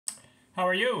How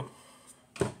are you?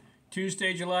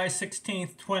 Tuesday, July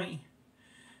 16th,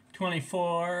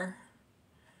 2024.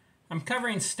 I'm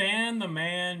covering Stan the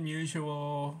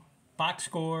Musial, box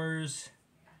scores,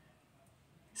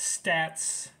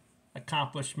 stats,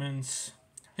 accomplishments,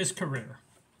 his career.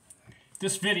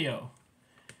 This video,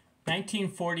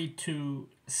 1942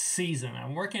 season.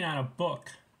 I'm working on a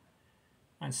book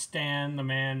on Stan the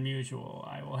Musial.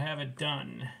 I will have it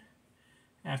done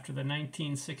after the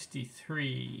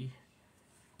 1963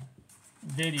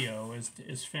 video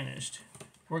is finished.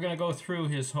 We're going to go through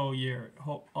his whole year,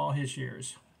 all his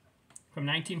years. From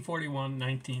 1941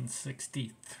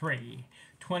 1963,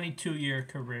 22-year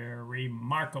career,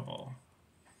 remarkable.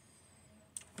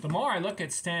 The more I look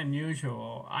at Stan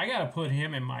Musial, I got to put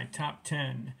him in my top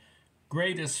 10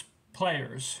 greatest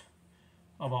players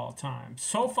of all time.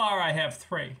 So far, I have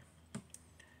 3.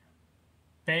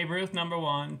 Babe Ruth, number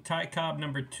 1, Ty Cobb,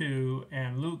 number 2,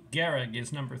 and Lou Gehrig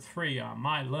is number 3 on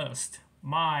my list,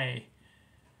 my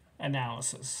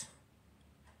analysis.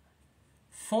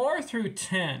 4 through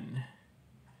 10,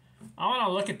 I want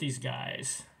to look at these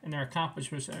guys and their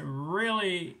accomplishments and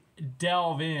really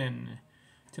delve in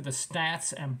to the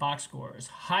stats and box scores.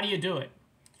 How do you do it?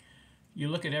 You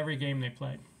look at every game they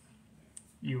played.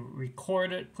 You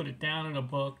record it, put it down in a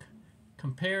book,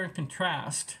 compare and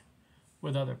contrast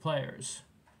with other players.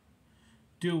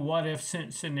 Do what-if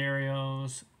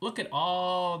scenarios. Look at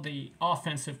all the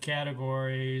offensive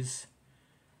categories.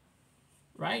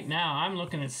 Right now, I'm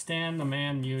looking at Stan the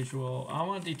Musial. I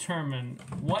want to determine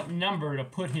what number to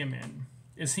put him in.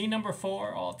 Is he number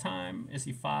 4 all time? Is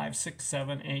he 5, 6,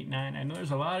 7, 8, 9? I know there's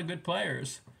a lot of good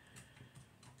players.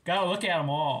 Got to look at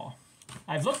them all.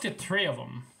 I've looked at 3 of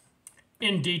them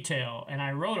in detail, and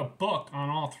I wrote a book on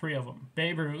all 3 of them.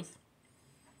 Babe Ruth.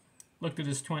 Looked at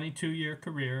his 22-year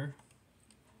career.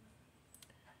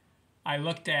 I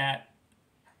looked at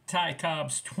Ty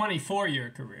Cobb's 24-year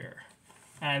career.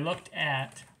 And I looked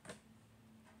at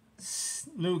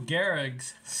Lou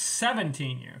Gehrig's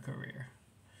 17-year career.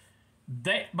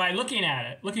 By looking at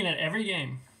it, looking at every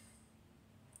game,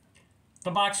 the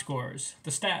box scores,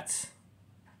 the stats,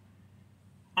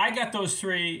 I got those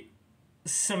 3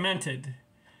 cemented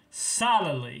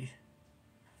solidly.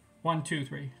 1, 2,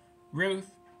 3.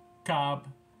 Ruth, Cobb,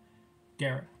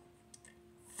 Gehrig.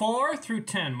 4 through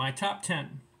 10, my top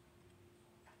 10.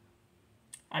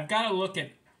 I've got to look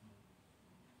at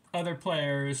other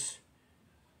players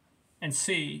and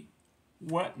see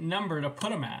what number to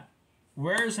put them at.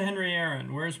 Where's Henry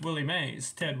Aaron? Where's Willie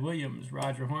Mays? Ted Williams,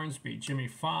 Roger Hornsby, Jimmy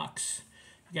Fox.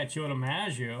 You got Joe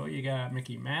DiMaggio. You got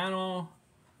Mickey Mantle.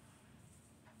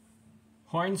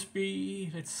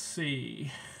 Hornsby. Let's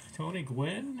see. Tony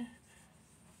Gwynn.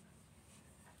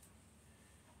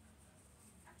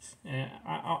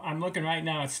 I'm looking right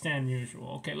now at Stan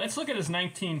Musial. Okay, let's look at his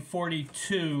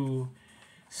 1942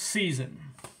 season.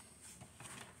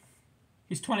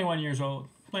 He's 21 years old,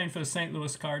 playing for the St.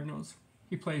 Louis Cardinals.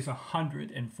 He plays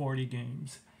 140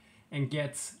 games and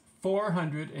gets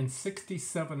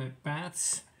 467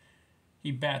 at-bats. He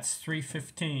bats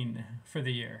 .315 for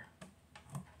the year.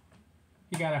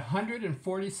 He got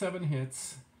 147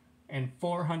 hits and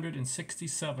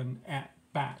 467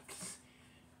 at-bats.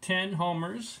 10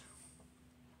 homers,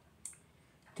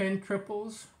 10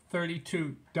 triples,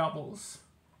 32 doubles,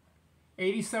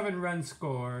 87 runs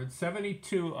scored,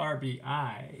 72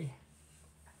 RBI,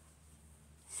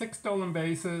 6 stolen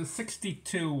bases,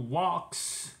 62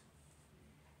 walks,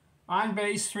 on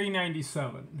base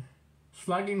 397,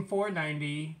 slugging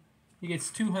 490, he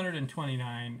gets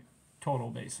 229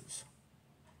 total bases.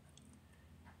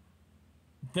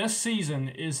 This season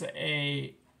is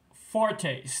a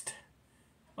foretaste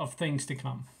of things to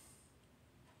come.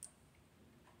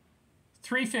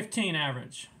 315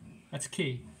 average. That's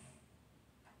key.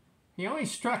 He only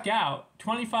struck out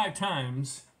 25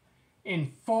 times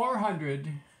in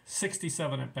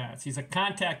 467 at-bats. He's a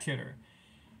contact hitter.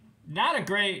 Not a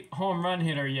great home run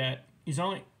hitter yet. He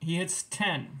hits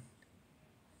 10.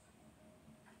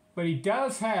 But he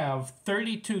does have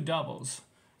 32 doubles.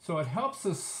 So it helps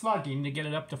his slugging to get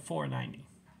it up to 490.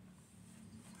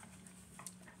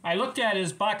 I looked at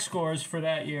his box scores for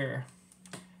that year.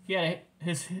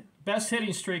 His best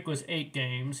hitting streak was 8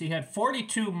 games. He had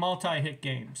 42 multi-hit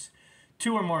games,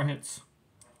 2 or more hits.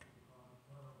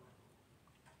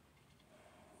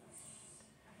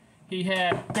 He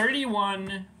had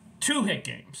 31 2-hit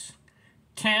games,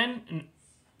 10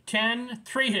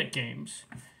 3-hit games,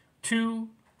 2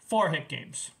 4-hit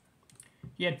games.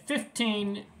 He had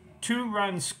 15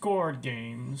 2-run scored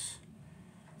games,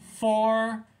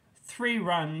 4 3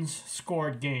 runs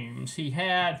scored games. He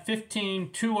had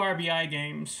 15 2 RBI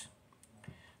games,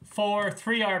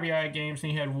 3 RBI games,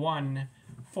 and he had 1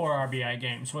 4 RBI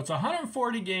game. So it's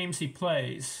 140 games he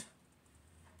plays.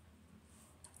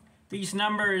 These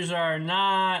numbers are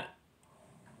not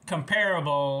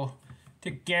comparable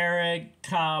to Gehrig,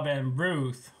 Cobb, and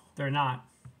Ruth. They're not.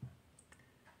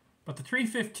 But the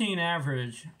 315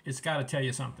 average, it's got to tell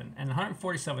you something. And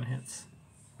 147 hits.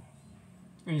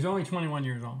 And he's only 21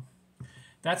 years old.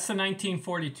 That's the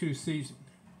 1942 season.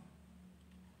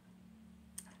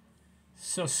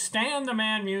 So Stan the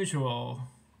Man Musial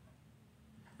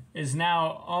is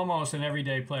now almost an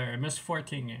everyday player. He missed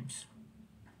 14 games.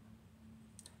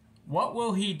 What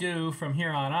will he do from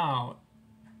here on out?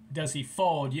 Does he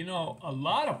fold? You know, a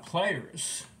lot of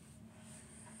players,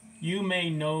 you may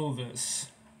know this.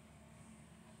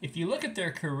 If you look at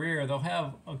their career, they'll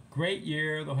have a great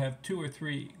year, they'll have 2 or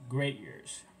 3 great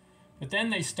years. But then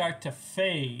they start to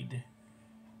fade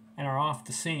and are off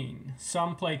the scene.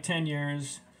 Some play 10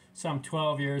 years, some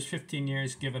 12 years, 15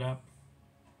 years, give it up.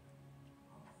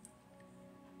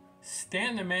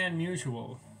 Stan the Man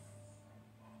Musial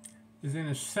is in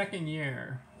his 2nd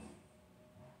year.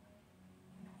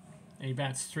 And he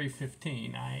bats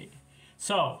 315.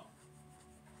 So,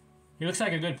 he looks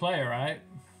like a good player, right?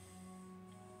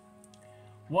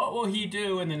 What will he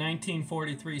do in the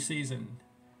 1943 season,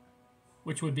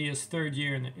 which would be his 3rd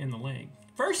year in the league?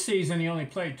 First season, he only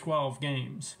played 12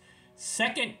 games.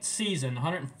 Second season,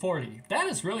 140. That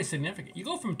is really significant. You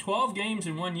go from 12 games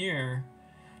in 1 year,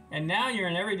 and now you're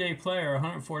an everyday player,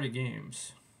 140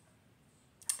 games.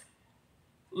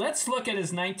 Let's look at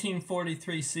his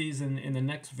 1943 season in the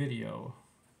next video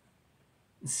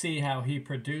and see how he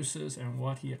produces and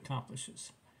what he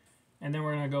accomplishes. And then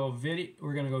we're going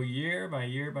to go year by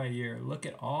year by year. Look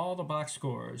at all the box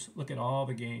scores. Look at all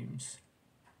the games.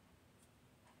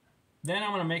 Then I'm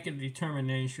going to make a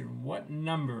determination. What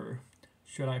number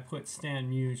should I put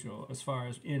Stan Musial as far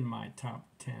as in my top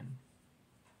 10?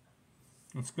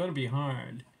 It's going to be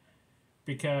hard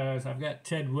because I've got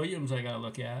Ted Williams I got to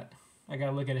look at. I got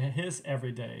to look at his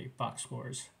everyday box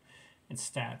scores and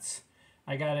stats.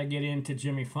 I got to get into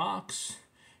Jimmy Fox.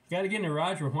 Got to get into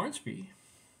Roger Hornsby,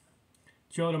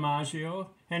 Joe DiMaggio,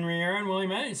 Henry Aaron, Willie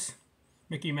Mays,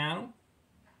 Mickey Mantle,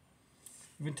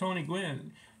 even Tony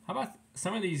Gwynn. How about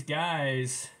some of these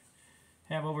guys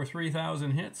have over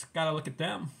 3,000 hits? Got to look at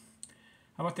them.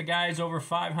 How about the guys over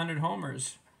 500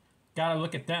 homers? Got to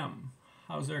look at them.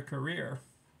 How's their career?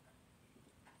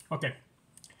 Okay.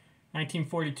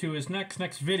 1942 is next.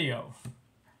 Next video,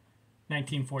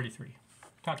 1943.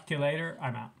 Talk to you later.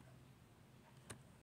 I'm out.